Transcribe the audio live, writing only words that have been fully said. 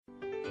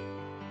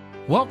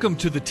Welcome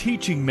to the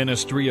teaching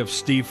ministry of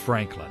Steve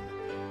Franklin.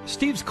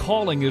 Steve's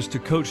calling is to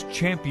coach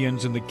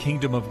champions in the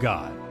kingdom of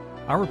God.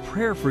 Our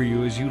prayer for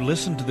you as you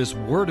listen to this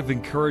word of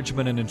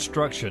encouragement and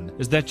instruction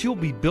is that you'll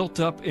be built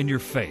up in your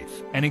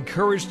faith and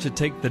encouraged to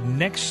take the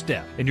next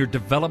step in your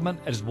development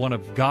as one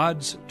of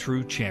God's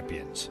true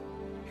champions.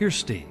 Here's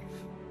Steve.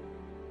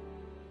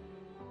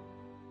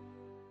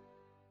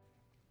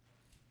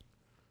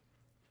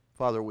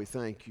 Father, we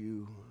thank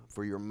you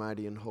for your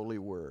mighty and holy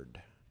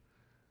word.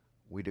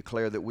 We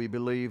declare that we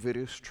believe it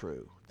is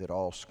true, that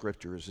all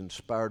Scripture is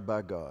inspired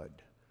by God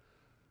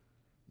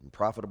and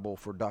profitable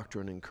for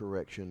doctrine and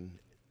correction,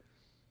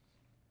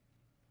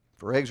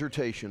 for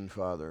exhortation,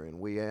 Father. And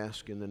we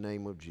ask in the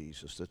name of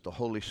Jesus that the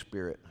Holy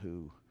Spirit,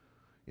 who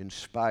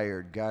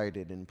inspired,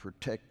 guided, and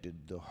protected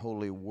the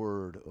holy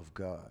word of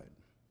God,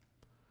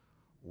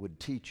 would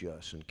teach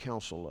us and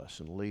counsel us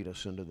and lead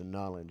us into the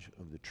knowledge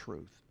of the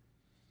truth.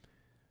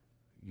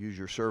 Use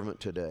your servant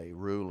today,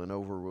 rule and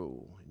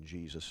overrule, in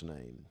Jesus'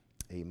 name.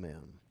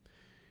 Amen.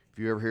 If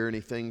you ever hear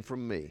anything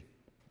from me,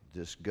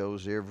 this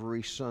goes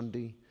every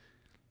Sunday.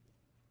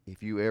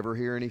 If you ever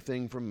hear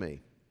anything from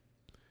me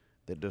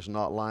that does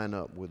not line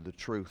up with the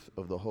truth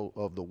of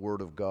the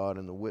Word of God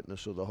and the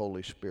witness of the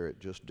Holy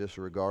Spirit, just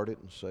disregard it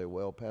and say,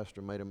 well,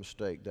 Pastor made a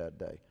mistake that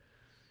day.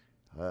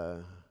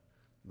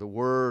 The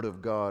Word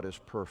of God is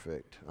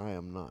perfect. I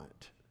am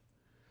not.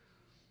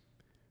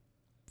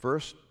 1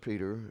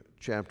 Peter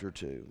chapter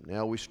 2.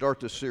 Now we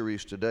start this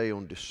series today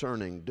on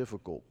discerning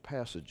difficult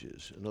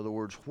passages. In other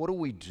words, what do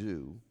we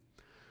do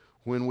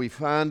when we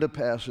find a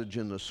passage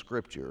in the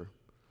Scripture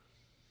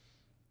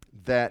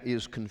that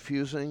is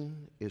confusing,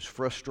 is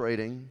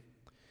frustrating,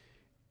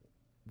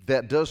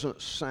 that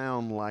doesn't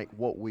sound like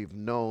what we've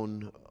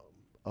known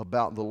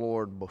about the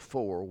Lord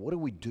before? What do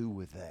we do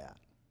with that?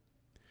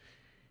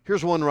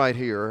 Here's one right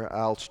here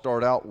I'll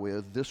start out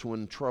with. This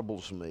one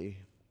troubles me.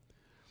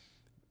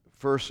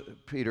 1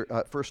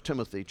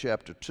 Timothy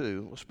chapter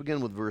 2, let's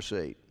begin with verse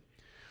 8.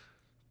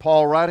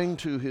 Paul, writing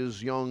to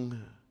his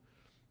young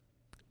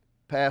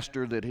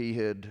pastor that he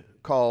had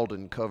called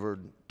and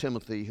covered,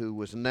 Timothy, who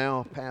was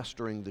now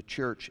pastoring the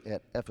church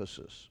at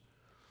Ephesus.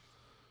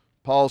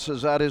 Paul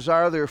says, I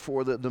desire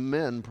therefore that the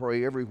men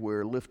pray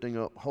everywhere, lifting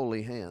up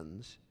holy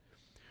hands,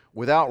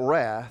 without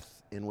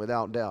wrath and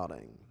without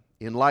doubting.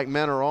 In like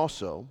manner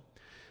also,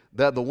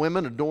 that the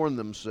women adorn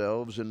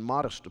themselves in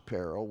modest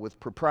apparel, with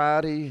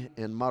propriety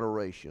and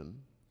moderation,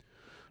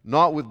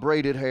 not with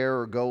braided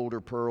hair or gold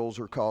or pearls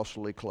or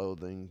costly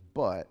clothing,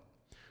 but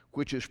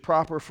which is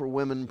proper for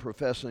women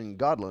professing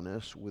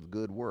godliness with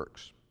good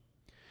works.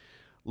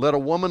 Let a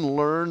woman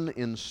learn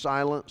in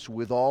silence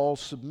with all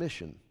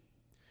submission.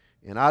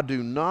 And I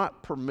do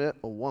not permit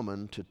a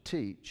woman to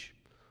teach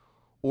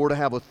or to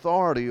have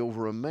authority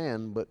over a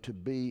man, but to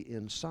be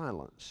in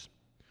silence.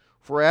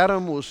 For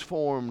Adam was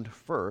formed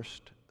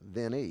first,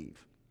 then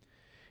Eve.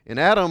 And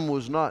Adam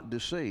was not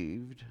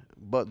deceived,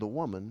 but the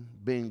woman,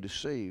 being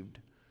deceived,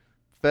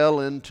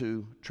 fell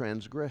into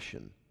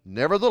transgression.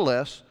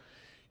 Nevertheless,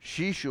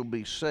 she shall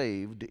be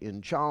saved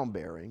in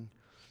childbearing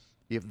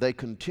if they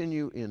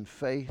continue in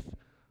faith,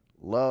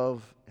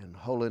 love, and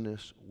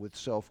holiness with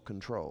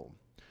self-control.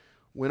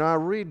 When I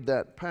read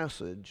that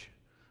passage,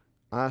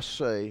 I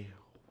say,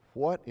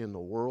 what in the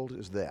world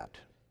is that?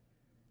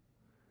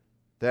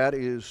 That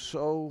is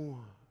so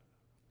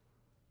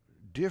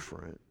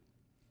different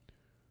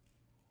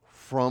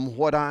from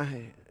what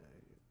I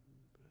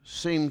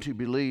seem to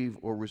believe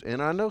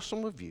and I know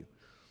some of you,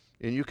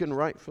 and you can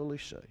rightfully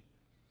say,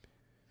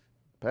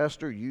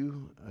 Pastor,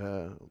 you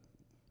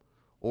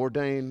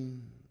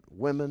ordain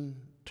women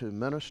to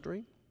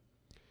ministry,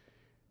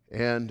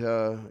 and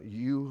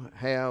you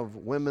have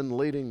women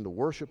leading the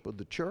worship of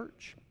the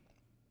church.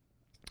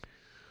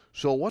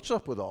 So what's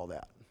up with all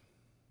that?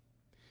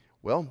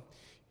 Well,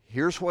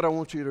 here's what I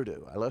want you to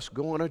do. Let's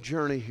go on a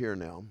journey here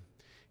now,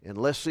 and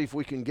let's see if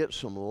we can get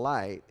some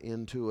light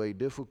into a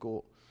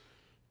difficult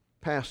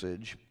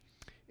passage.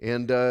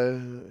 And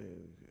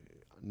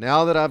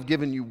now that I've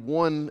given you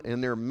one,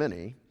 and there are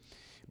many,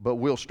 but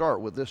we'll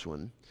start with this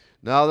one.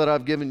 Now that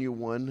I've given you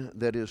one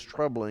that is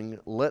troubling,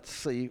 let's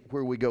see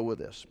where we go with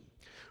this.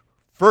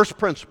 First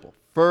principle,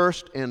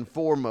 first and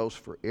foremost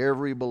for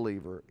every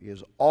believer,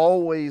 is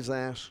always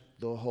ask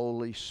the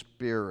Holy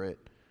Spirit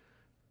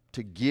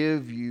to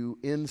give you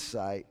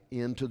insight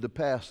into the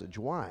passage.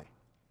 Why?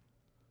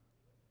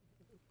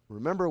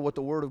 Remember what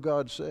the Word of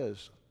God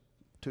says,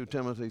 2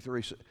 Timothy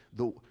 3.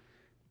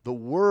 The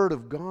Word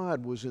of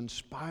God was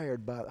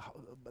inspired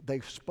they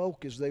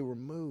spoke as they were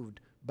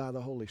moved by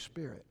the Holy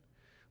Spirit.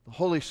 The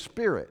Holy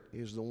Spirit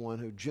is the one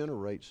who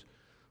generates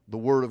the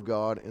Word of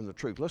God and the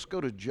truth. Let's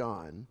go to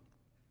John,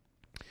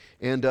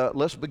 and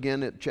let's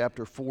begin at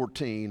chapter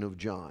 14 of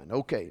John.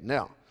 Okay,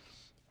 now,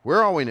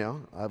 where are we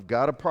now? I've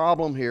got a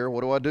problem here.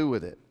 What do I do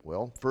with it?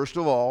 Well, first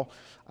of all,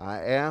 I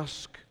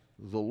ask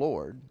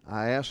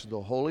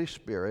the Holy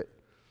Spirit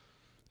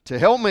to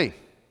help me.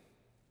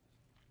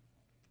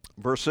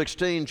 Verse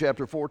 16,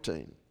 chapter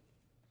 14.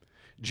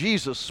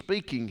 Jesus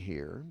speaking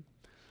here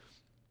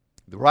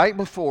Right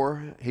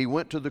before he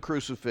went to the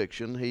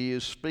crucifixion, he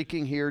is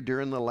speaking here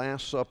during the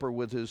Last Supper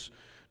with his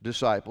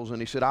disciples,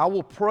 and he said, I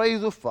will pray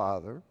the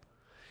Father,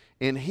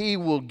 and he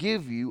will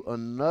give you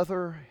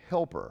another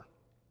helper,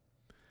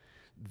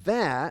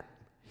 that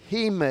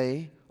he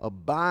may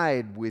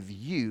abide with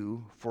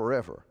you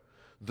forever.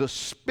 The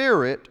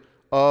Spirit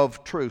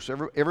of truth.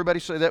 So everybody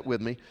say that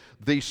with me.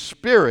 The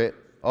Spirit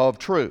of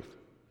truth.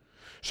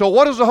 So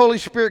what is the Holy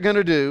Spirit going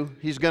to do?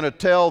 He's going to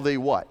tell thee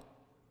what?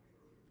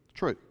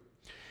 Truth.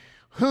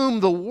 Whom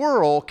the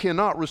world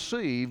cannot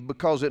receive,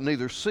 because it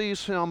neither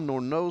sees him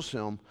nor knows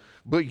him,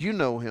 but you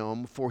know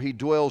him, for he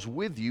dwells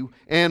with you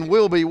and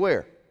will be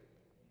where?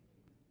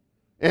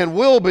 And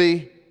will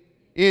be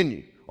in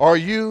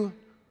you.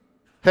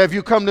 Have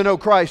you come to know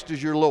Christ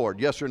as your Lord?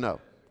 Yes or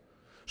no?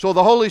 So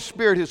the Holy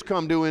Spirit has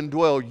come to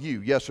indwell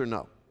you. Yes or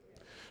no?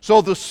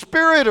 So the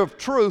Spirit of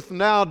truth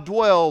now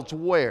dwells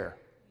where?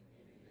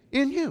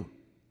 In you.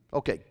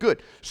 Okay,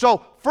 good.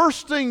 So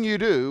first thing you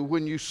do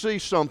when you see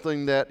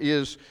something that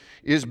is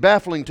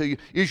baffling to you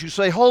is you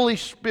say, Holy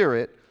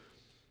Spirit,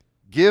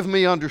 give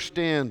me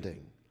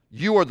understanding.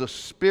 You are the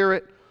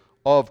Spirit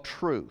of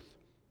truth.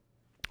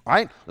 All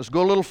right, let's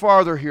go a little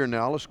farther here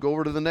now. Let's go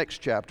over to the next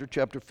chapter,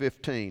 chapter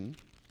 15,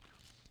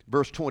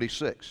 verse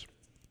 26.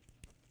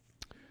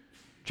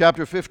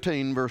 Chapter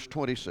 15, verse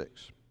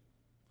 26.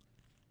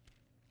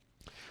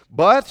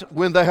 But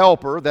when the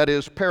Helper, that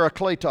is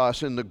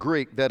Parakletos in the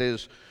Greek, that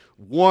is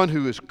one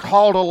who is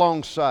called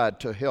alongside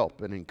to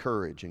help and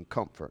encourage and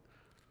comfort.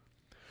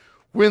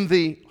 When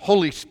the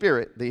Holy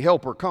Spirit, the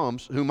Helper,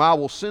 comes, whom I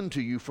will send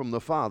to you from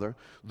the Father,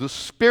 the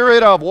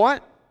Spirit of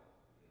what?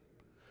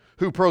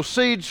 Who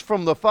proceeds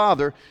from the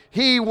Father,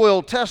 he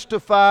will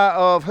testify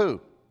of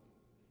who?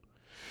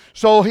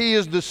 So he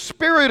is the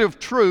Spirit of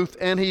truth,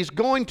 and he's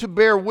going to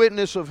bear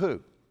witness of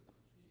who?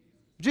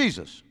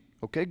 Jesus.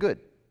 Okay, good.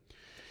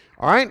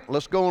 All right,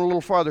 let's go on a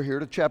little farther here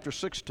to chapter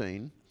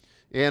 16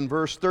 and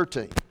verse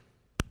 13.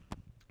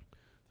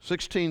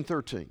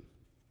 16:13.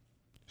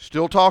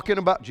 Still talking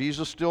about,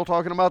 Jesus still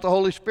talking about the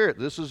Holy Spirit.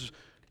 This is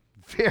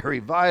very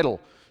vital.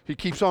 He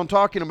keeps on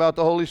talking about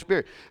the Holy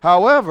Spirit.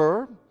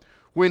 However,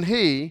 when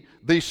he,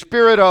 the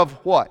Spirit of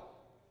what?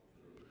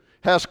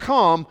 Has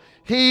come,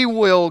 he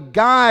will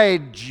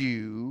guide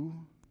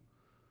you.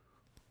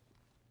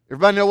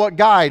 Everybody know what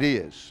guide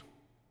is?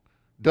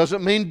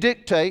 Doesn't mean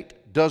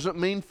dictate, doesn't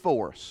mean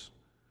force.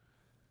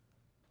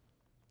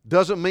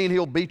 Doesn't mean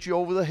he'll beat you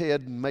over the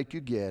head and make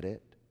you get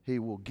it. He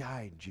will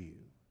guide you.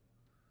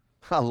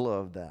 I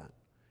love that.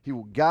 He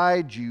will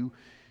guide you.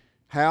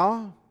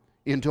 How?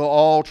 Into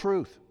all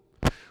truth.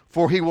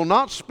 For he will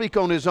not speak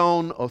on his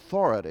own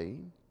authority,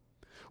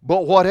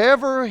 but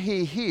whatever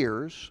he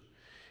hears,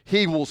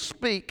 he will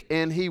speak,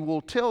 and he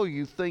will tell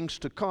you things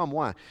to come.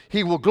 Why?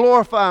 He will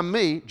glorify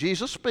me,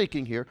 Jesus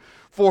speaking here,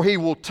 for he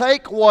will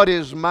take what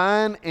is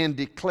mine and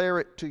declare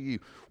it to you.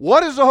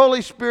 What is the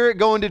Holy Spirit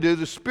going to do?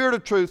 The Spirit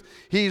of truth.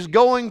 He's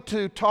going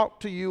to talk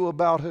to you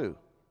about who?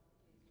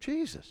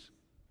 Jesus.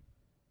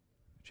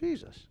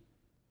 Jesus.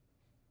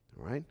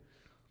 All right?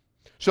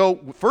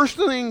 So, first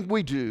thing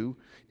we do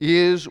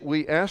is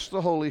we ask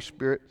the Holy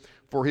Spirit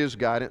for his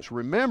guidance,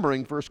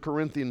 remembering 1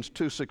 Corinthians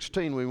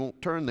 2:16. We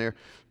won't turn there.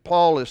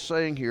 Paul is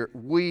saying here,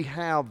 we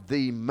have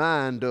the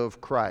mind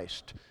of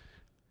Christ.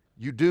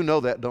 You do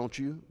know that, don't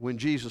you? When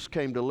Jesus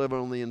came to live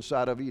on the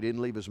inside of you, he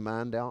didn't leave his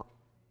mind out.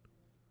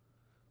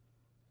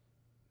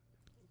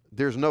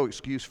 There's no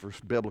excuse for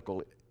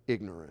biblical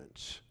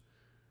ignorance.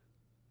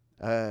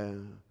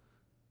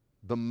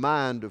 The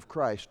mind of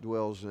Christ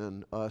dwells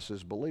in us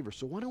as believers.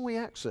 So why don't we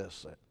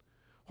access that?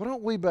 Why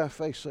don't we by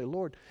faith say,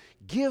 Lord,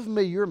 give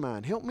me your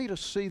mind. Help me to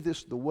see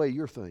this the way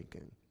you're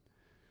thinking.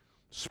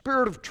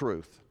 Spirit of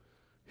truth,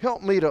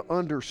 help me to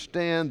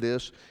understand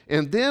this,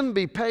 and then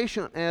be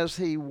patient as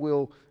he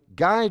will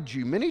guide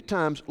you. Many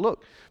times,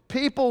 look,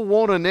 people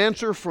want an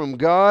answer from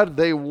God.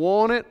 They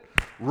want it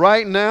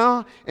right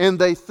now, and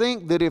they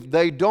think that if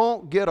they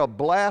don't get a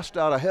blast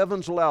out of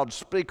heaven's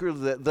loudspeaker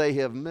that they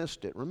have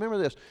missed it. Remember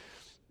this,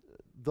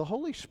 the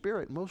Holy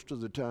Spirit most of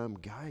the time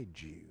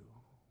guides you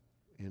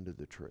into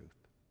the truth.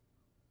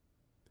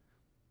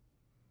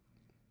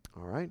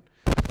 All right?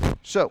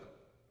 So,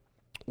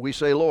 we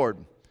say, Lord,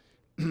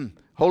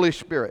 Holy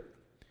Spirit,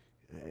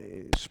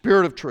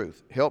 Spirit of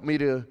truth, help me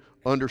to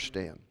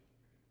understand.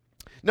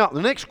 Now,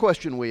 the next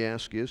question we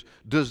ask is,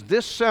 does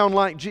this sound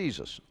like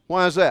Jesus?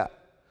 Why is that?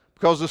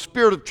 Because the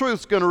Spirit of truth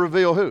is going to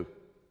reveal who?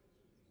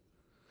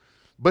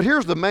 But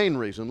here's the main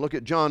reason. Look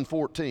at John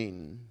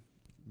 14,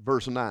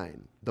 verse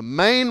 9. The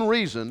main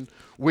reason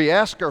we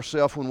ask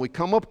ourselves when we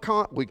come against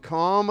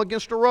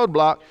a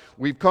roadblock,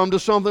 we've come to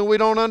something we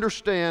don't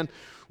understand,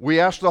 we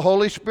ask the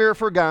Holy Spirit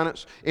for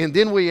guidance, and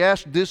then we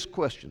ask this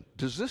question,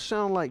 does this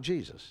sound like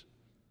Jesus?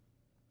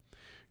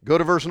 Go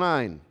to verse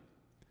 9.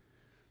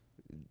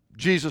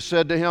 Jesus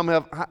said to him,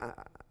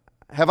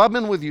 Have I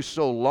been with you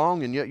so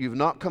long, and yet you've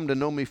not come to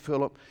know me,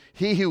 Philip?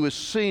 He who has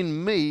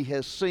seen me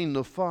has seen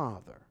the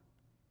Father.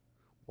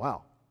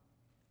 Wow.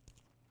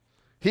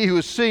 He who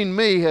has seen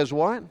me has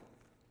what?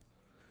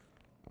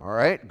 All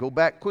right, go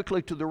back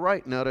quickly to the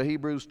right now to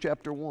Hebrews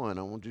chapter 1.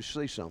 I want you to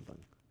see something.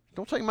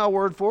 Don't take my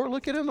word for it.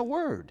 Look it in the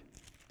Word.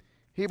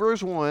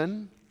 Hebrews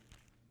 1.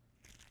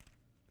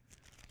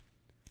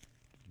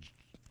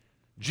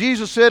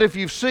 Jesus said, if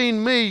you've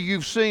seen me,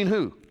 you've seen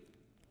who?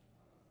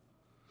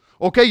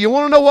 Okay, you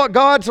want to know what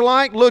God's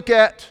like? Look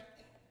at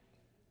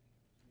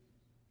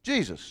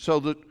Jesus. So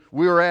that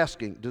we are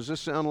asking, does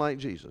this sound like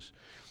Jesus?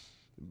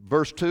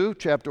 Verse 2,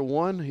 chapter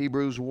 1,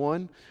 Hebrews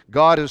 1.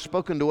 God has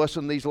spoken to us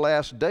in these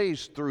last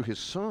days through His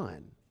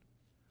Son.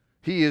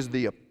 He is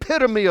the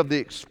epitome of the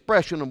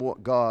expression of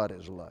what God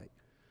is like,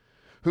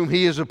 whom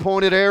He has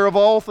appointed heir of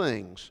all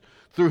things,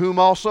 through whom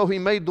also He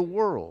made the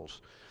worlds,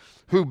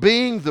 who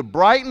being the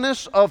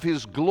brightness of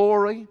His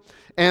glory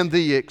and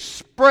the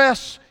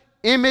express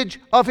image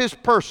of His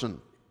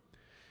person,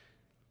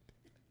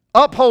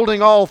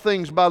 upholding all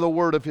things by the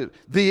word of His.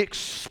 The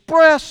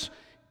express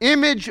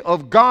image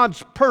of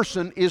God's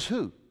person is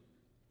who?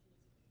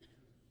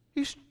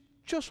 He's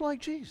just like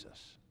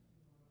Jesus.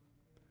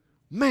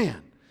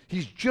 Man,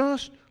 He's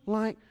just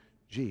like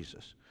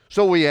Jesus.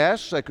 So we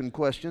ask, second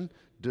question,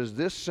 does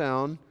this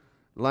sound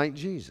like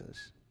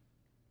Jesus?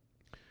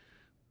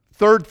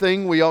 Third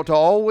thing we ought to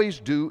always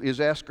do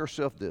is ask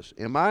ourselves this: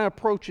 am I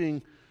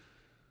approaching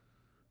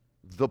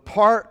the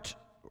part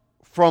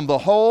from the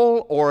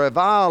whole, or have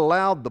I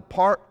allowed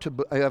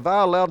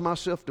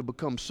myself to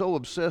become so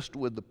obsessed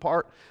with the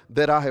part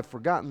that I have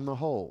forgotten the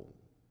whole?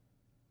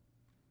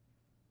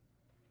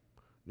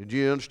 Did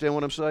you understand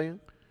what I'm saying?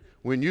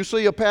 When you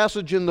see a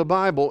passage in the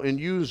Bible and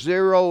you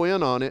zero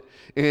in on it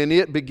and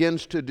it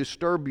begins to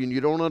disturb you and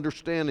you don't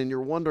understand and you're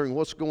wondering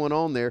what's going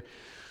on there,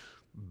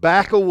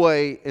 back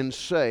away and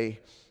say,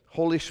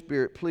 Holy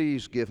Spirit,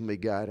 please give me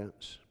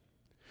guidance.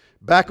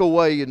 Back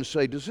away and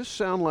say, does this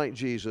sound like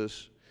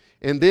Jesus?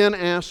 And then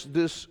ask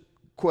this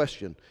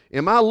question: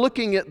 am I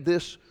looking at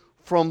this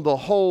from the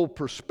whole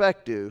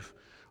perspective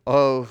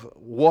of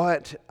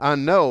what I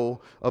know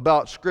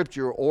about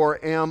Scripture, or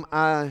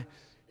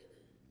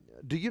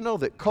do you know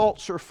that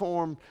cults are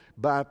formed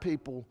by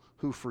people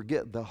who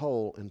forget the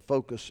whole and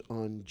focus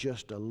on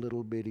just a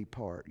little bitty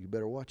part? You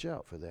better watch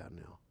out for that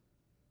now.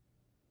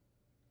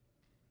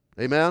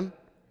 Amen?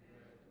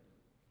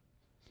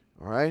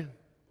 All right?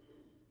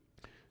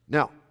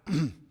 Now,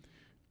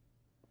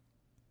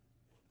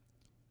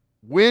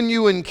 when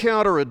you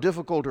encounter a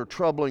difficult or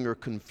troubling or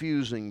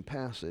confusing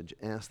passage,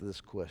 ask this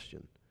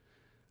question.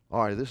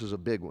 All right, this is a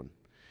big one.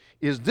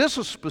 Is this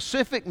a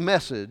specific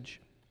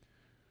message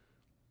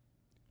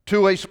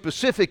to a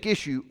specific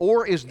issue,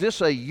 or is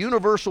this a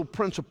universal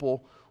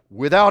principle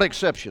without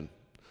exception?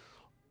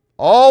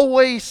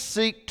 Always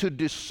seek to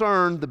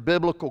discern the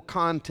biblical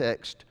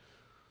context,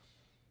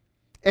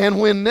 and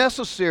when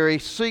necessary,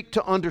 seek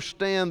to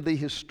understand the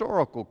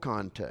historical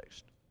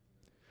context.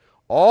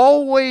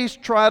 Always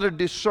try to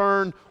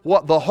discern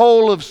what the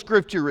whole of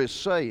Scripture is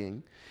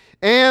saying,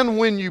 and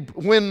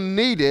when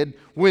needed,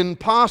 when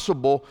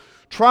possible,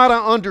 try to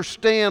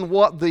understand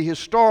what the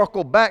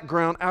historical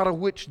background out of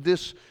which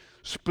this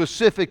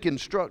specific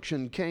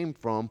instruction came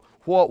from.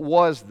 What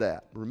was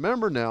that?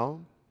 Remember now,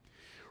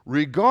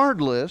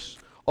 regardless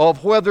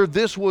of whether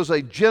this was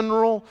a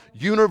general,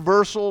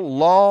 universal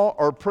law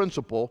or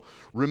principle,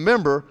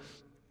 remember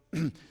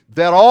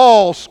that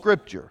all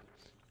Scripture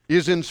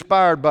is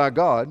inspired by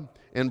God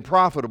and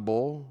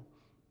profitable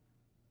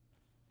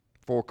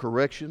for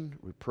correction,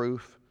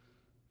 reproof,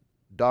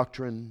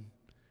 doctrine.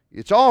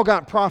 It's all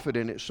got profit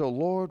in it. So,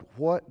 Lord,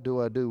 what do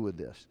I do with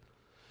this?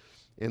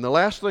 And the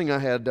last thing I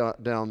had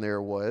down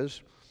there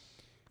was,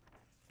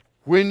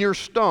 when you're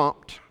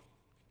stumped,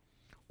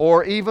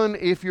 or even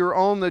if you're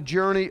on the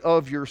journey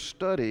of your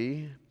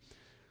study,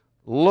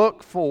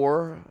 look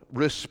for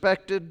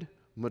respected,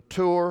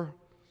 mature,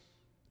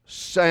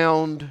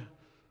 sound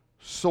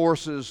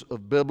sources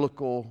of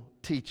biblical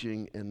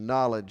teaching and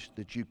knowledge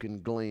that you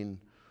can glean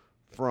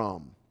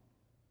from.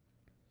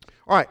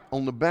 All right,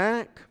 on the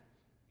back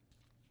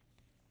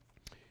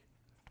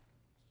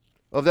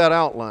of that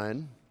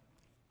outline,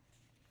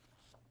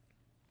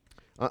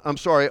 on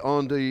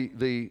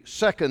the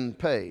second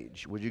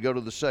page, would you go to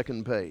the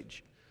second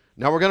page?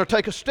 Now we're going to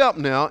take a step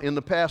now in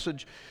the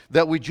passage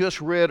that we just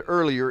read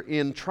earlier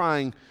in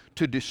trying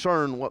to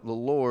discern what the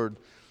Lord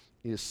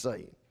is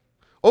saying.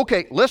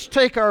 Okay, let's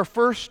take our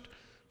first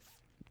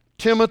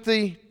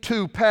Timothy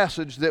 2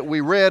 passage that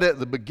we read at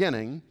the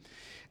beginning,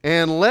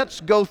 and let's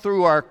go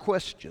through our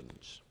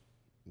questions.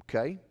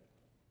 Okay?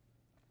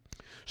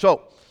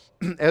 So,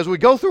 as we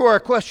go through our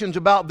questions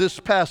about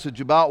this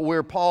passage, about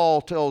where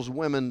Paul tells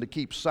women to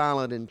keep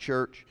silent in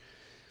church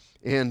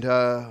and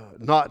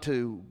not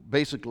to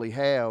basically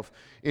have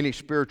any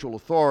spiritual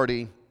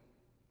authority,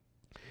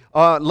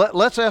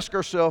 let's ask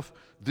ourselves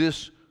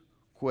this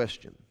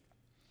question.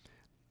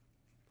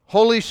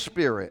 Holy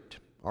Spirit,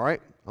 all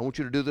right? I want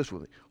you to do this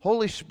with me.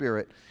 Holy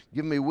Spirit,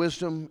 give me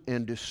wisdom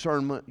and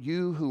discernment.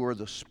 You who are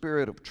the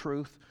Spirit of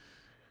truth,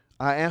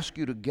 I ask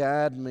you to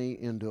guide me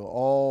into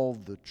all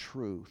the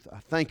truth. I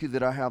thank you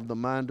that I have the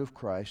mind of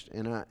Christ,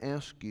 and I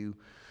ask you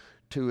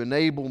to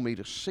enable me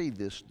to see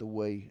this the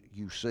way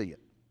you see it.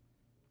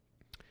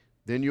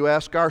 Then you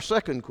ask our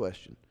second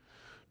question.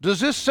 Does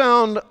this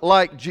sound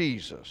like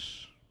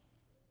Jesus?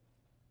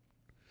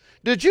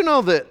 Did you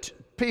know that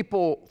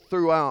people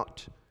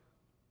throughout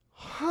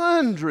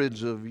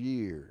hundreds of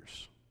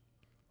years,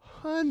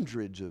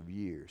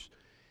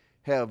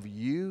 have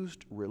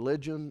used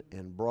religion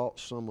and brought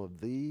some of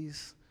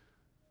these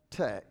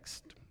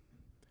texts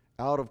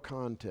out of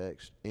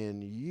context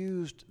and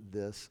used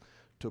this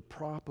to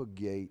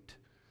propagate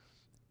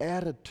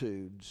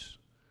attitudes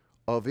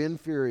of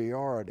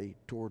inferiority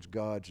towards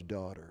God's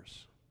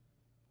daughters?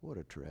 What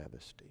a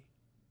travesty.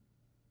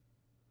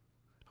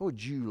 How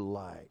would you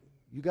like?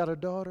 You got a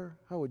daughter?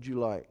 How would you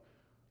like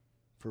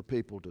for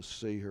people to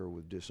see her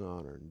with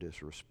dishonor and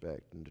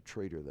disrespect and to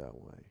treat her that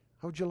way?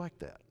 How would you like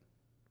that?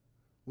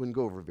 Wouldn't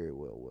go over very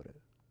well, would it?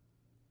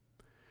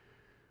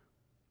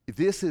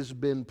 This has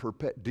been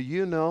Do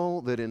you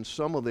know that in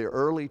some of the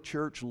early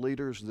church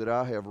leaders that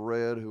I have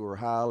read who are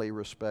highly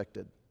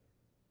respected,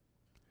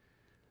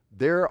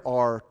 there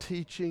are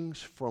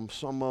teachings from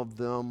some of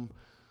them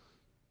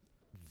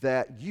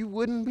that you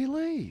wouldn't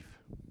believe.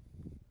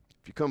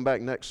 If you come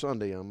back next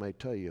Sunday, I may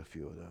tell you a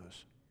few of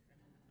those.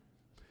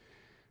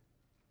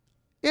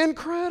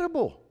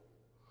 Incredible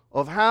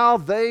of how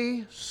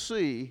they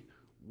see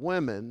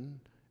women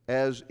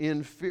as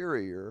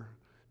inferior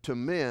to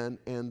men,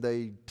 and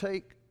they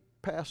take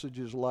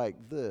passages like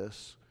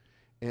this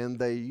and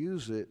they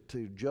use it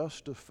to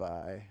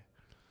justify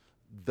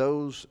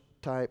those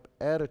type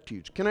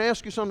attitudes. Can I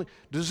ask you something?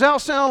 Does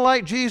that sound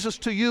like Jesus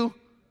to you?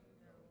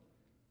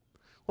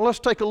 Well, let's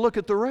take a look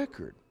at the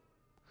record.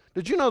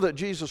 Did you know that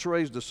Jesus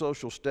raised the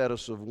social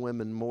status of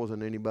women more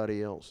than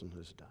anybody else in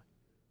his day?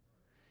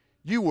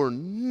 You were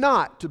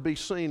not to be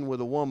seen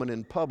with a woman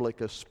in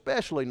public,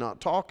 especially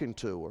not talking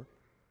to her.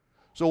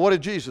 So what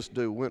did Jesus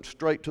do? Went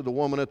straight to the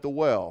woman at the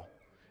well.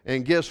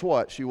 And guess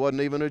what? She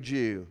wasn't even a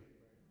Jew.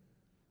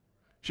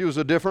 She was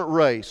a different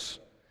race.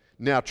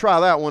 Now try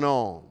that one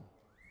on.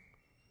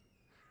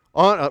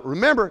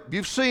 Remember,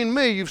 you've seen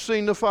me, you've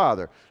seen the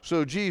Father.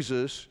 So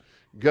Jesus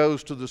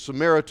goes to the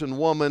Samaritan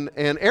woman,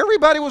 and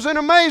everybody was in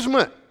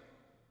amazement.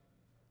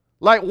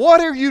 Like, what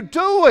are you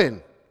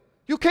doing?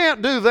 You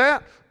can't do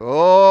that.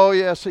 Oh,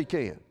 yes, he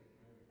can.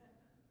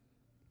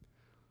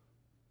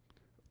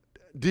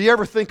 Do you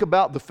ever think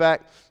about the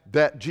fact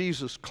that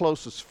Jesus'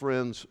 closest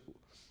friends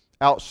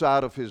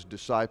outside of his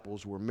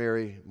disciples were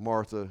Mary,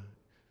 Martha,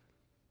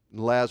 and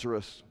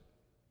Lazarus?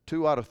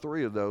 2 out of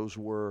 3 of those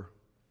were,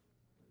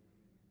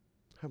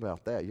 how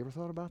about that? You ever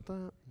thought about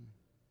that?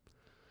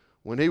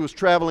 When he was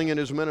traveling in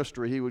his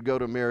ministry, he would go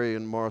to Mary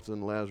and Martha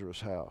and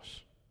Lazarus'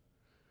 house.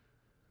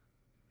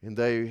 And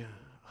they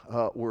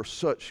were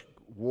such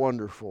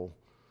wonderful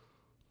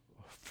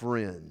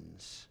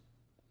friends.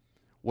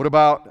 What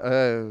about,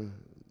 I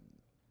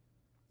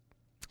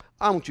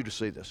want you to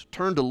see this.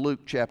 Turn to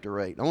Luke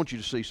chapter 8. I want you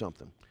to see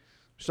something.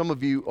 Some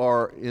of you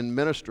are in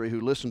ministry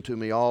who listen to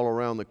me all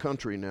around the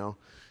country now.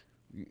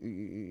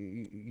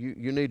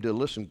 You need to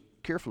listen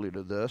carefully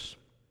to this.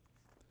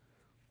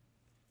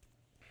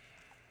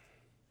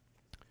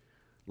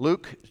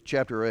 Luke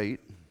chapter 8.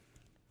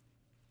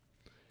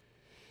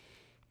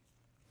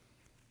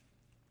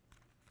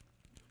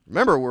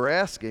 Remember, we're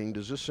asking,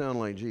 does this sound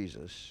like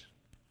Jesus?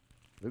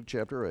 Luke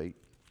chapter 8.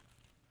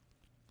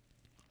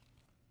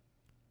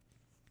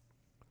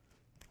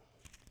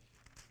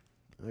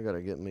 I got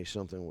to get me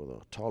something with a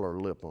taller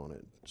lip on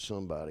it,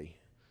 somebody,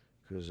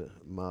 because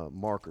my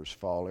markers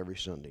fall every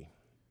Sunday.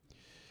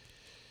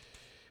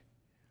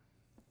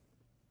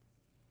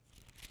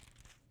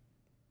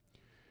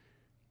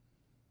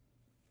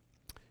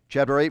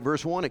 Chapter 8,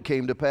 verse 1, it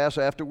came to pass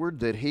afterward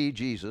that he,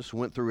 Jesus,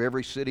 went through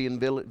every city and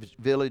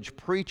village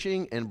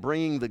preaching and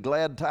bringing the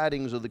glad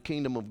tidings of the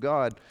kingdom of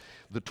God.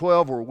 The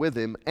 12 were with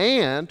him,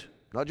 and,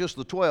 not just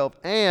the 12,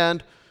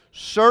 and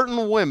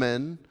certain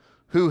women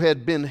who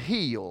had been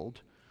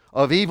healed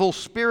of evil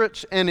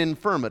spirits and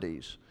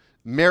infirmities.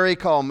 Mary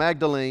called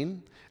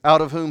Magdalene,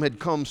 out of whom had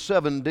come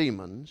 7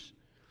 demons,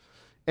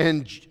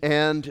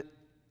 and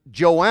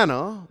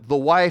Joanna, the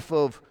wife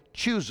of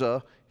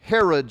Chuza,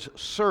 Herod's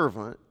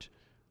servant.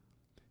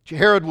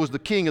 Herod was the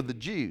king of the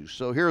Jews.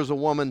 So here's a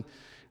woman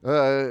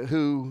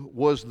who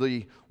was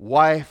the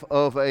wife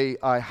of a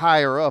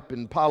higher up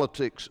in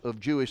politics of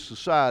Jewish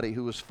society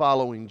who was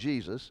following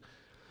Jesus.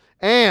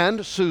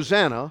 And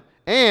Susanna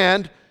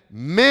and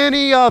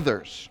many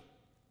others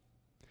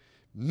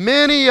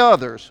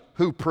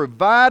who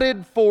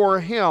provided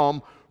for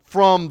him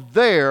from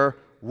their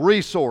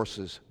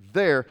resources,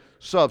 their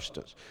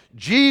substance.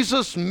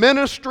 Jesus'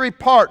 ministry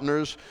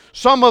partners,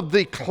 some of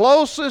the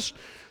closest,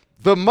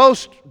 the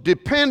most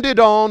depended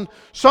on,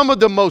 some of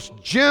the most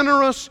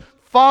generous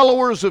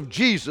followers of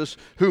Jesus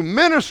who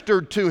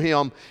ministered to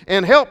him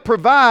and helped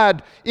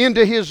provide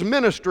into his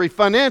ministry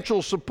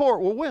financial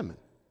support were women.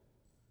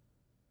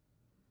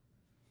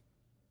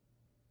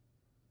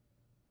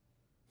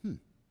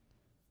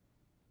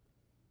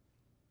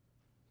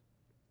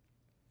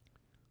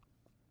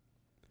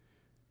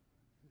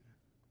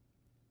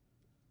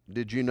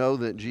 Did you know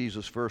that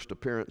Jesus' first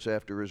appearance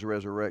after his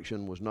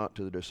resurrection was not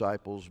to the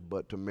disciples,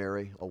 but to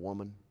Mary, a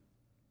woman?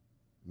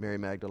 Mary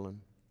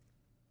Magdalene.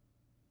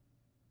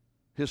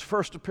 His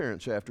first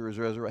appearance after his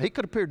resurrection. He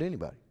could have appeared to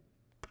anybody.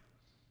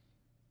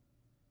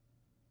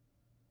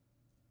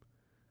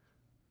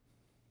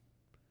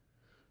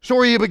 So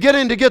are you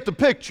beginning to get the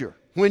picture?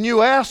 When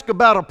you ask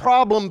about a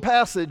problem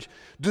passage,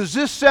 does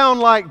this sound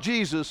like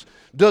Jesus?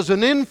 Does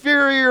an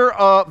inferior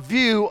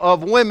view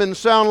of women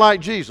sound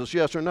like Jesus?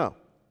 Yes or no?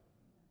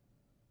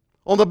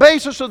 On the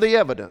basis of the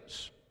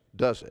evidence,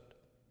 does it?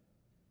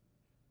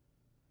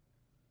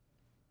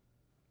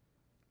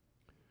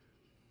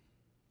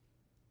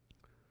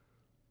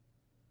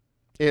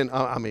 And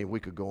I mean, we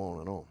could go on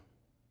and on.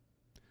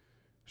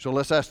 So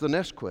let's ask the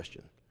next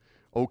question.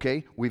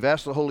 Okay, we've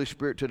asked the Holy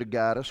Spirit to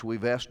guide us.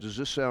 We've asked, does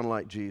this sound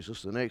like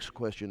Jesus? The next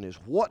question is,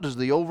 what does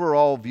the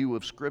overall view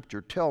of Scripture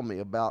tell me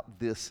about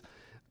this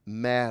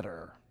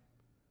matter?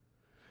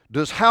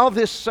 Does how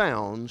this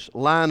sounds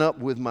line up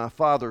with my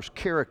Father's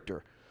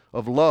character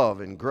of love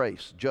and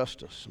grace,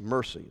 justice,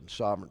 mercy, and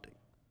sovereignty?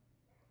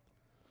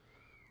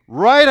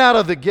 Right out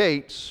of the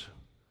gates,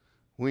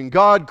 when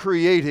God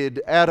created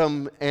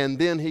Adam and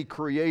then He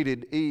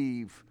created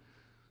Eve,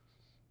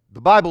 the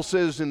Bible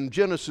says in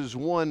Genesis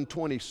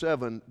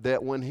 1:27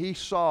 that when He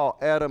saw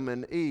Adam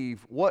and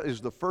Eve, what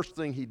is the first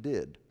thing He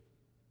did?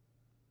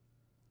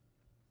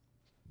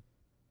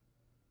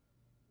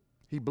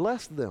 He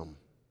blessed them.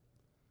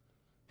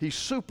 He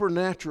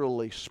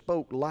supernaturally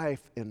spoke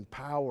life and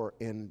power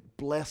and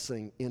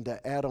blessing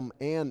into Adam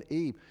and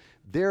Eve.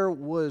 There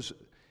was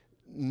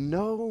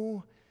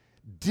no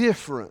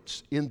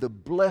difference in the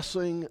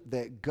blessing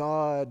that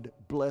God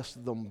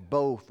blessed them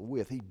both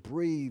with. He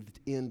breathed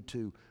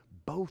into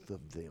both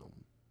of them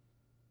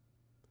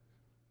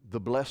the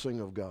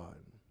blessing of God.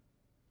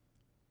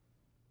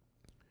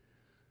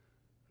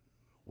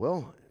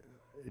 Well,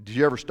 did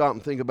you ever stop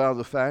and think about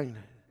the fact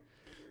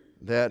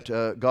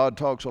that God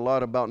talks a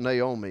lot about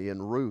Naomi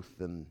and Ruth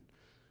and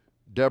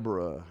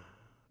Deborah?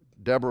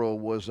 Deborah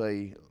was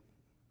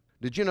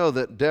did you know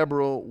that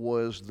Deborah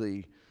was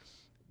the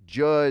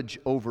judge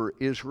over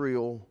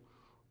Israel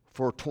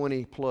for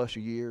 20 plus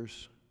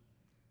years?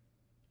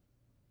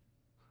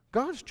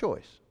 God's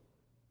choice.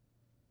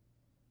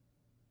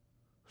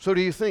 So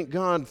do you think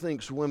God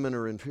thinks women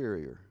are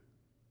inferior?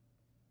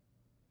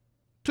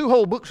 2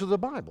 whole books of the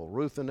Bible,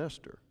 Ruth and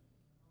Esther,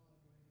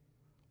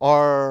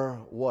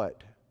 are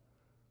what?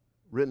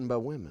 Written by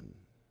women.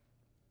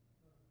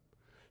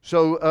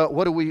 So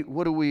what are we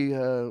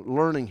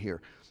learning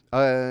here?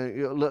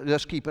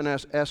 Let's keep and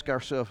ask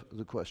ourselves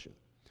the question.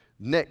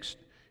 Next,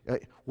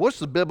 what's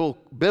the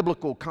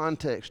biblical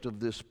context of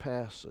this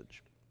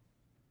passage?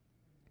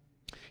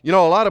 You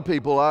know, a lot of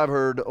people I've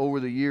heard over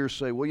the years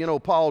say, well, you know,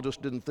 Paul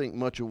just didn't think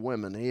much of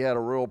women. He had a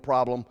real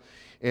problem.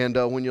 And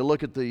when you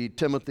look at the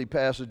Timothy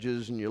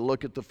passages and you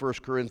look at the 1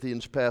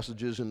 Corinthians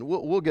passages, and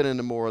we'll get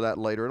into more of that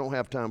later. I don't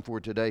have time for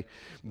it today.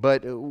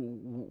 But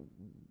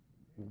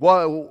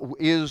what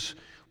is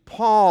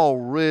Paul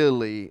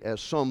really,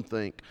 as some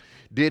think,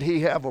 did he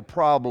have a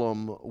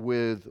problem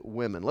with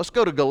women? Let's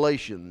go to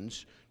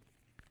Galatians.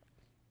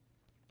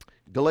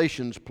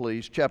 Galatians,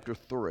 please, chapter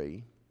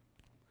 3.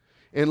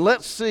 And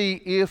let's see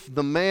if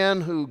the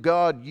man who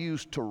God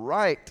used to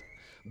write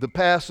the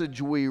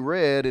passage we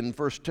read in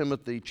 1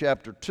 Timothy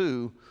chapter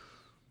 2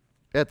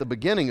 at the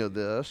beginning of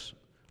this,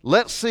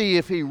 let's see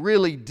if he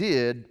really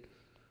did,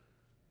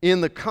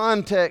 in the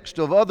context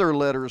of other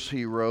letters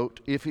he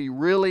wrote, if he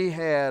really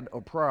had a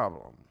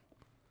problem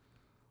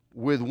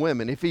with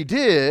women. If he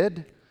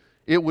did,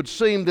 it would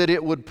seem that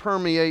it would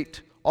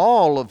permeate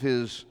all of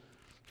his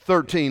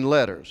 13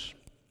 letters.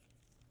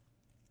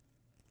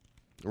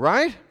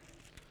 Right?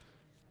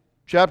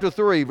 Chapter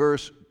 3,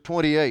 verse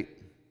 28.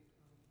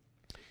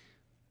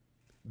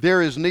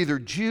 There is neither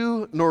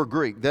Jew nor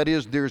Greek. That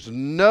is,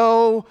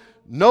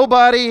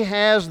 nobody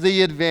has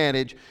the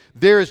advantage.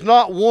 There is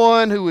not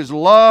one who is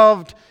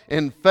loved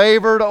and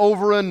favored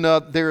over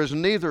another. There is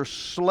neither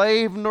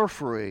slave nor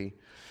free.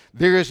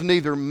 There is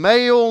neither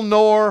male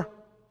nor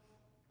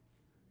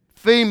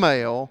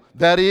female.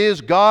 That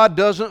is, God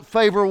doesn't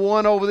favor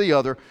one over the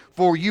other.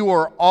 For you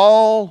are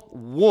all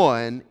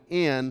one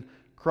in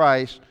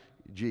Christ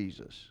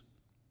Jesus.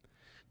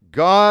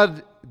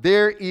 God,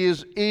 there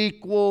is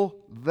equal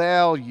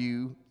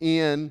value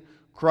in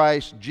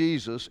Christ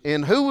Jesus.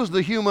 And who was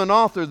the human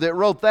author that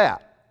wrote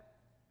that?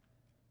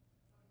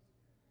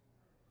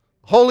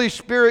 Holy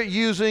Spirit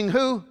using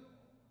who?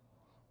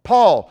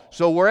 Paul.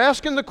 So we're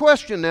asking the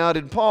question now,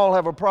 did Paul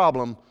have a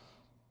problem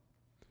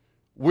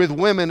with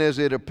women as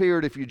it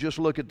appeared if you just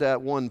look at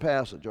that one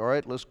passage? All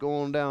right, let's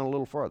go on down a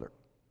little further.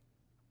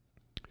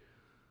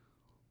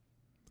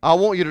 I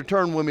want you to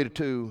turn with me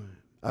to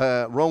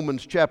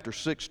Romans chapter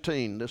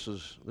 16. This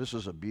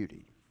is a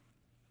beauty.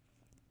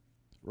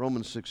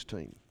 Romans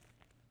 16.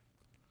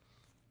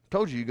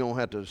 Told you you're going to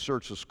have to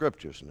search the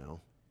scriptures now.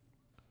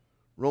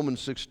 Romans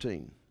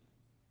 16.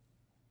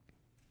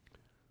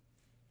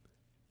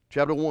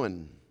 Chapter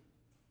 1.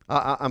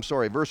 I'm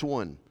sorry, verse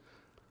 1.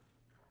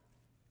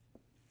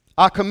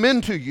 I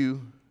commend to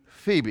you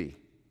Phoebe.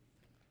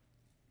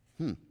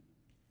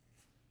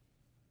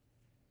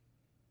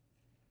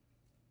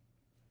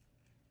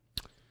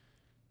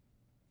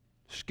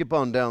 Skip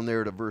on down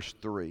there to verse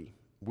 3.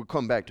 We'll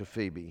come back to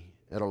Phoebe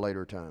at a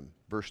later time.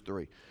 Verse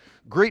 3.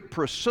 Greet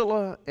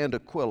Priscilla and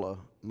Aquila,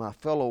 my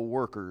fellow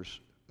workers.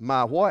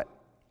 My what?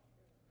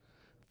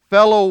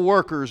 Fellow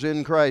workers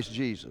in Christ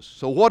Jesus.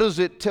 So what does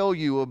it tell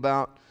you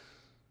about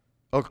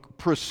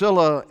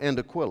Priscilla and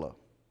Aquila?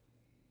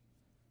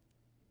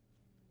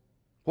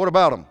 What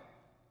about them?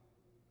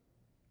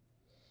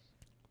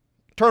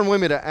 Turn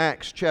with me to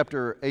Acts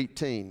chapter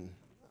 18.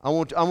 I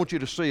want you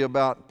to see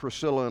about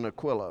Priscilla and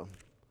Aquila.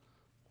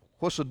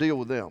 What's the deal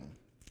with them?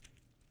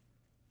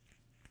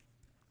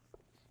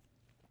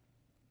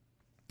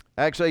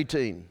 Acts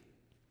 18.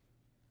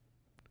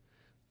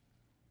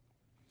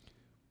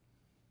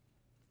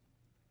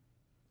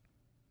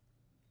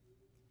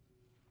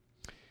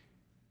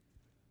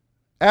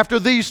 After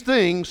these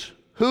things,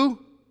 who?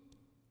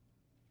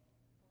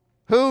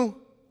 Who?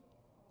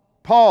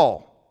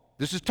 Paul.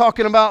 This is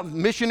talking about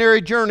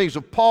missionary journeys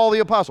of Paul the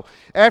apostle.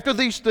 After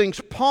these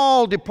things,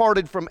 Paul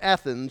departed from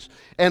Athens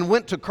and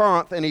went to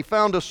Corinth, and he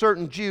found a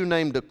certain Jew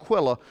named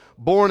Aquila,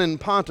 born in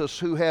Pontus,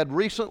 who had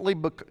recently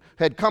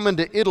had come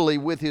into Italy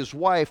with his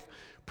wife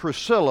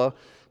Priscilla,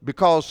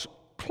 because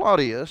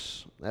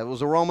Claudius, that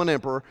was the Roman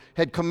emperor,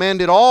 had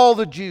commanded all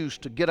the Jews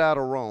to get out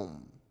of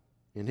Rome,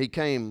 and he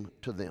came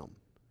to them.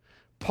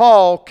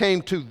 Paul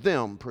came to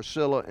them,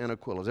 Priscilla and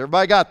Aquila. Has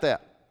everybody got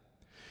that?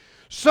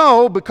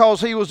 So, because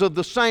he was of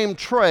the same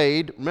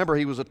trade, remember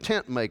he was a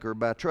tent maker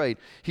by trade,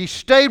 he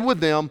stayed with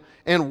them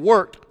and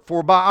worked,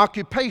 for by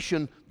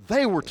occupation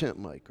they were tent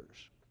makers.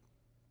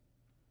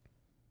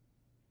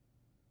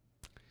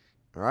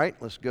 All right,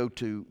 let's go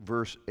to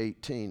verse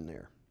 18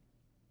 there.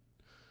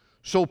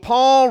 So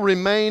Paul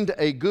remained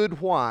a good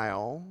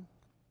while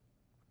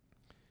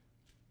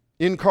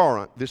in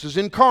Corinth. This is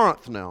in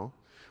Corinth now.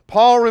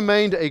 Paul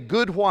remained a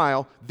good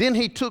while. Then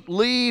he took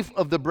leave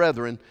of the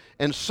brethren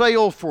and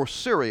sailed for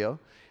Syria,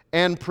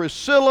 and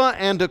Priscilla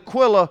and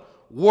Aquila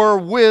were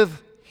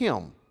with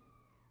him.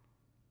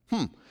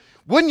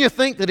 Wouldn't you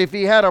think that if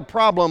he had a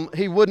problem,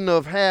 he wouldn't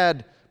have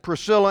had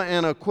Priscilla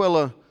and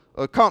Aquila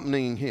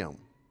accompanying him?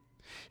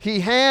 He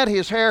had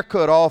his hair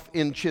cut off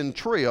in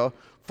Cenchrea,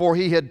 for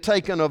he had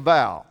taken a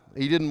vow.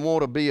 He didn't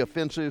want to be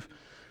offensive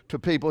to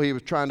people he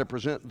was trying to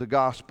present the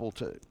gospel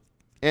to.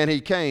 And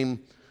he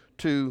came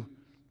to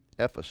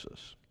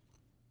Ephesus.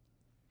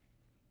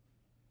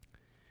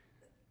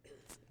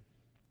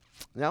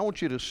 Now I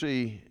want you to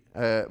see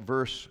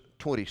verse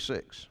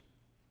 26.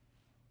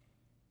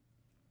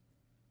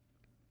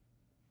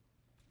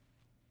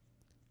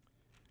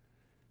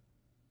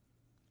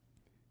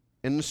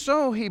 And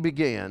so he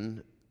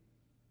began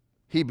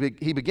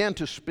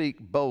to speak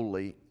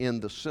boldly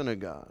in the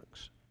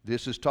synagogues.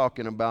 This is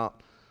talking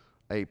about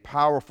a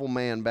powerful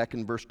man back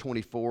in verse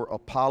 24,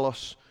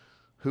 Apollos,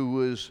 who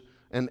was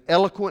an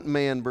eloquent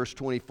man, verse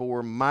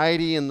 24,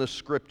 mighty in the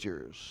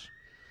Scriptures.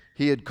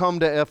 He had come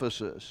to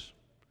Ephesus.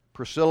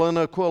 Priscilla and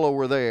Aquila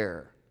were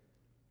there.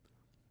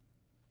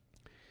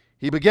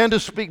 He began to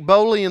speak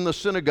boldly in the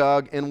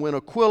synagogue, and when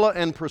Aquila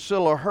and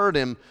Priscilla heard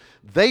him,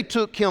 they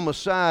took him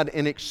aside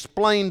and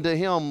explained to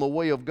him the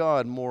way of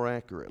God more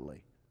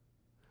accurately.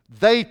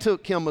 They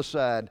took him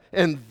aside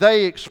and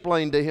they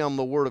explained to him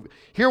the word of God.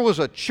 Here was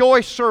a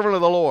choice servant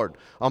of the Lord,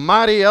 a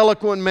mighty,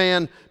 eloquent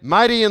man,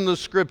 mighty in the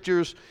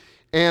Scriptures.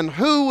 And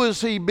who was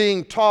he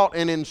being taught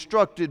and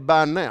instructed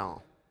by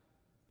now?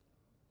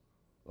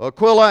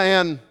 Aquila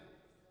and...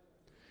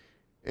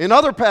 In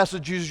other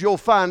passages, you'll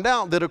find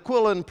out that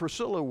Aquila and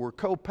Priscilla were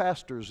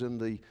co-pastors in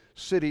the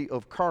city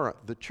of Corinth.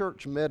 The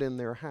church met in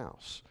their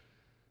house.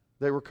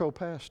 They were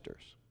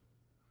co-pastors.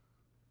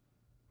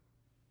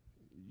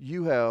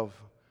 You have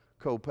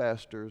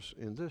co-pastors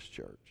in this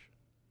church.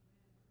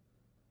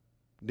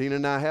 Dean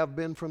and I have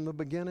been from the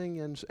beginning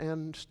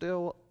and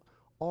still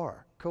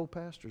are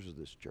co-pastors of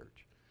this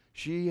church.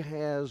 She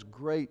has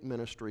great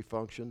ministry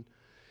function,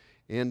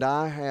 and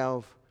I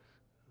have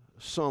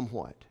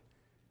somewhat.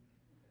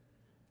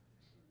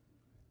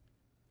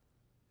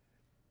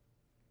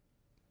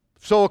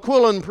 So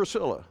Aquila and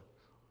Priscilla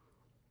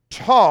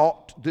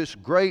taught this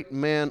great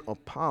man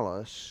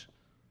Apollos,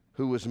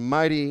 who was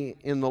mighty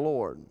in the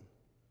Lord.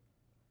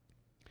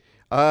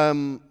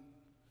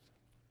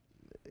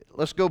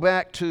 Let's go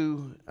back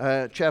to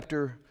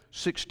chapter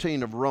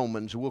 16 of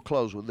Romans. We'll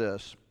close with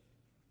this.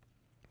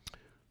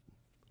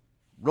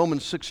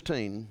 Romans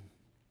 16.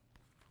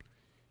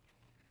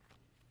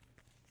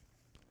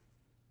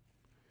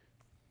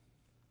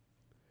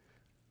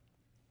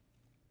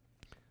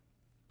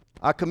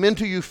 I commend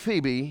to you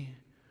Phoebe,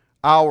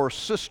 our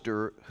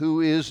sister,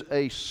 who is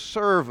a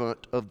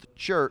servant of the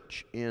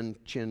church in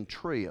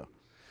Cenchrea.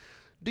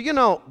 Do you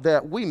know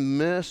that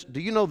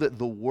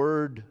the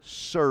word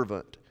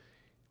servant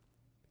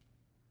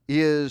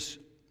is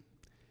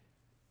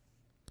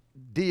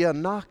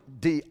diakonia?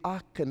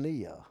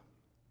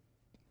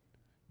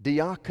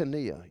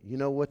 Diakonia. You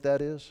know what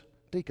that is?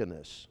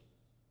 Deaconess.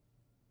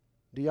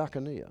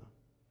 Diakonia.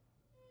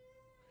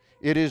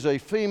 It is a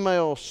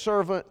female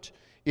servant.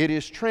 It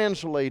is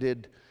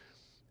translated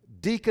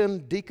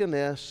deacon,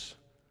 deaconess,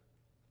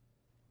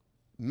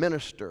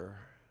 minister.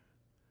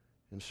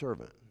 and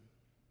servant.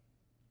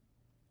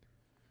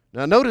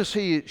 Now notice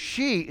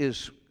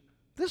this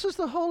is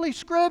the Holy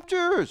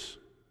Scriptures.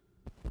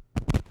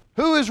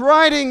 Who is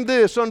writing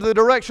this under the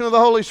direction of the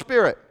Holy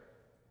Spirit?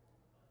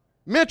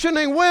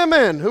 Mentioning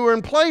women who are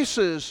in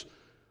places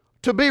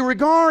to be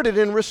regarded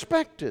and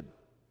respected.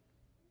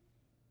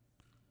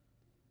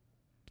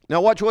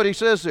 Now watch what he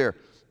says there.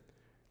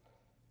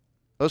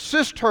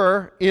 Assist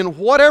her in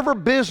whatever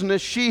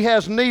business she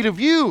has need of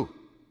you.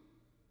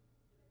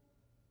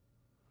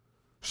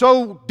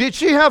 So, did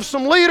she have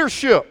some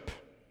leadership?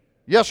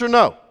 Yes or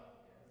no?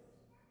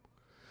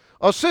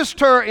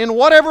 Assist her in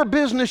whatever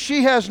business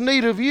she has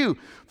need of you.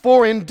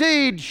 For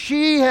indeed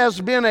she has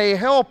been a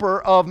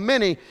helper of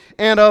many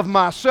and of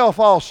myself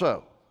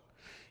also.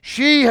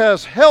 She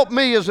has helped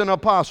me as an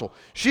apostle.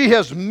 She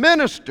has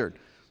ministered.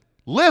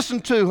 Listen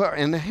to her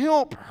and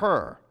help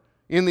her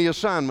in the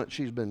assignment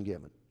she's been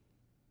given.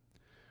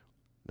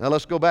 Now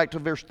let's go back to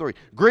verse 3.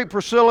 Greet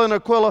Priscilla and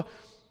Aquila,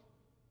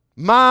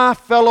 my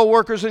fellow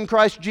workers in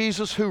Christ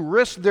Jesus, who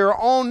risked their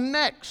own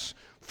necks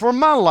for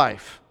my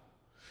life,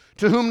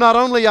 to whom not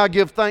only I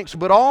give thanks,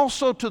 but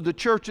also to the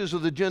churches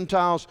of the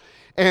Gentiles,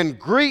 and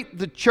greet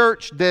the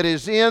church that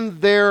is in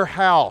their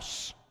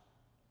house.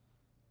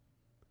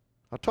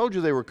 I told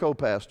you they were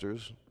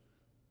co-pastors.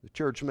 The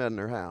church met in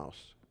their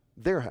house.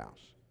 Their house.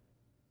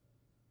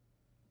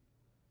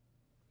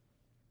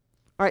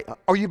 All right,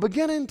 are you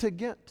beginning to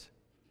get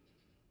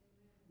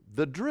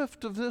the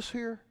drift of this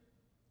here?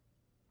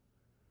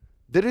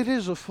 That it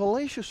is a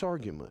fallacious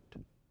argument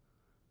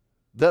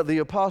that the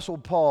Apostle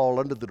Paul,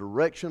 under the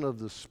direction of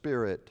the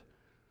Spirit,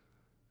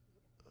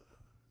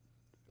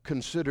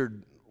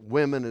 considered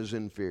women as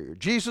inferior.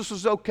 Jesus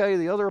was okay,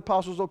 the other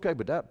apostles okay,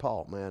 but that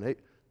Paul, man,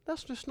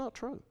 that's just not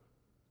true.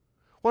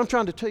 What I'm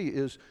trying to tell you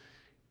is,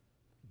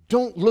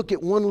 don't look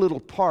at one little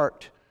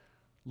part,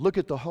 look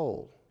at the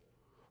whole.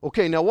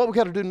 Okay, now what we've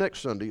got to do next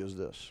Sunday is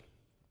this.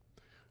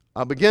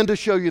 I begin to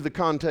show you the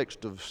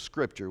context of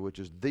Scripture, which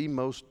is the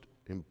most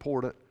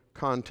important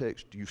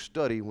context you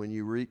study when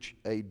you reach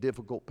a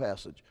difficult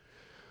passage.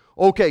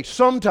 Okay,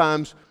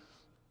 sometimes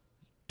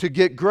to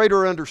get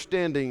greater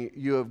understanding,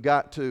 you have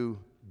got to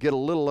get a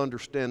little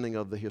understanding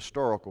of the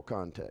historical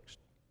context.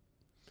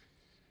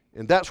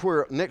 And that's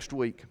where next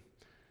week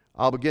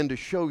I'll begin to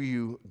show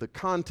you the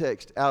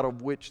context out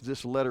of which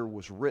this letter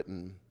was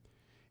written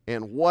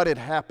and what had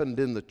happened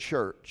in the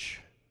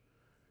church.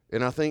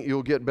 And I think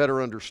you'll get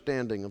better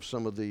understanding of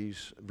some of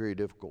these very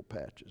difficult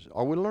patches.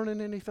 Are we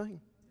learning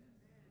anything?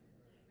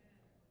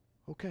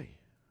 Okay,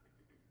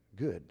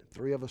 good.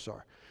 3 of us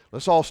are.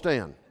 Let's all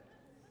stand.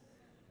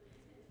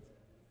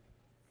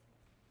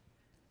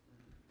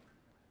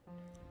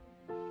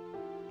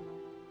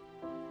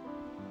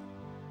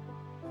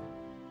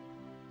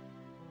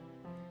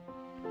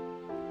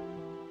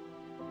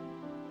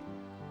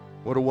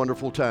 What a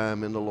wonderful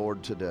time in the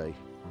Lord today.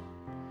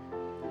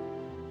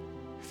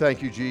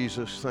 Thank you,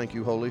 Jesus. Thank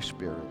you, Holy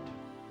Spirit.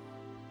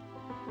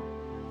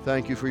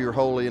 Thank you for your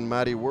holy and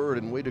mighty word,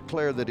 and we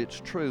declare that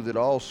it's true that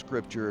all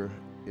Scripture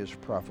is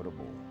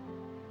profitable.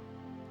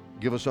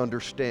 Give us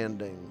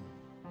understanding.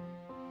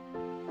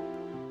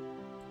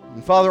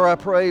 And Father, I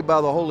pray by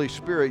the Holy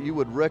Spirit you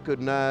would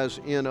recognize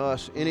in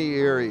us any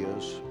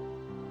areas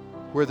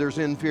where there's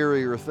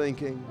inferior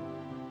thinking,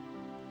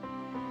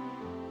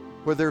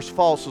 where there's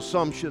false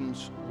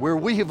assumptions, where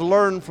we have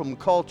learned from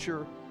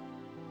culture,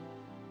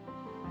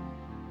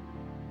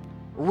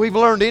 or we've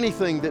learned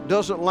anything that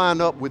doesn't line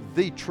up with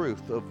the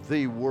truth of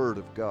the Word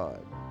of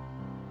God.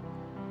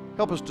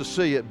 Help us to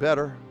see it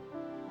better.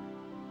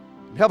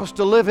 Help us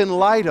to live in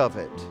light of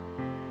it.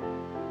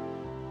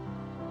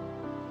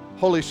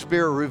 Holy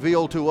Spirit,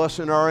 reveal to us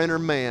in our inner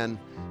man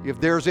if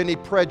there's any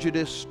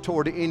prejudice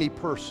toward any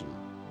person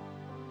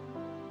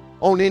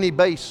on any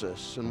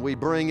basis, and we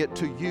bring it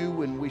to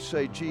you and we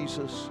say,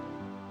 Jesus,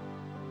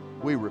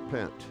 we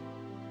repent.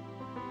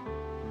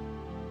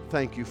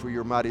 Thank you for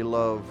your mighty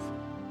love,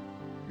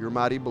 your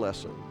mighty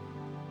blessing.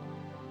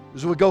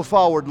 As we go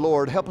forward,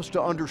 Lord, help us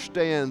to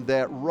understand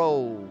that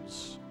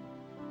roles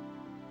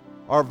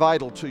are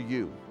vital to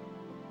you.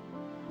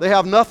 They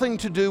have nothing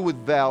to do with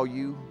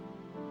value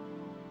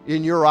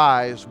in your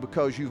eyes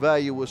because you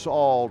value us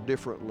all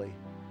differently.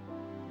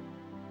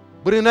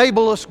 But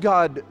enable us,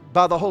 God,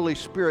 by the Holy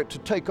Spirit to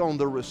take on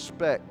the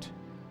respect,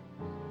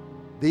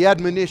 the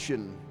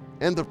admonition,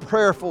 and the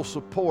prayerful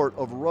support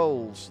of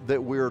roles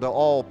that we're to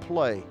all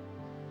play.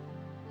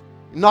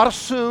 Not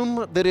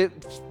assume that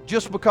it's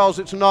just because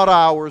it's not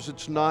ours,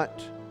 it's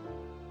not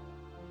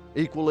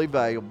equally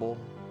valuable.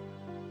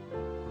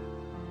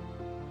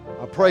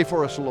 I pray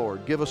for us,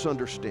 Lord. Give us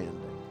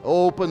understanding.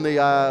 Open the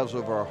eyes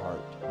of our heart.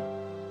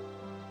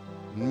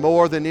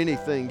 More than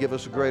anything, give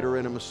us a greater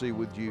intimacy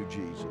with you,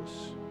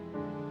 Jesus.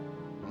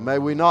 May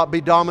we not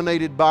be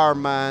dominated by our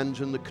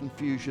minds and the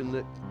confusion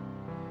that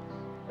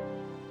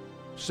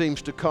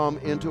seems to come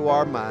into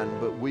our mind,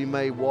 but we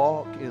may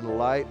walk in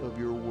light of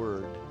your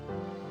word.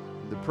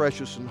 In the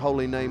precious and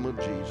holy name of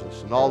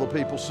Jesus. And all the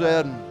people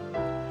said,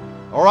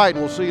 all right,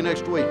 and we'll see you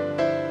next week.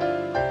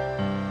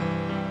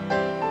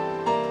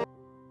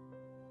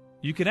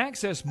 You can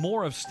access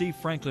more of Steve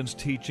Franklin's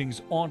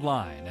teachings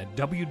online at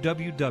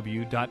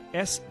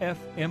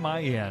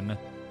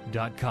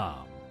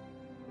www.sfmin.com.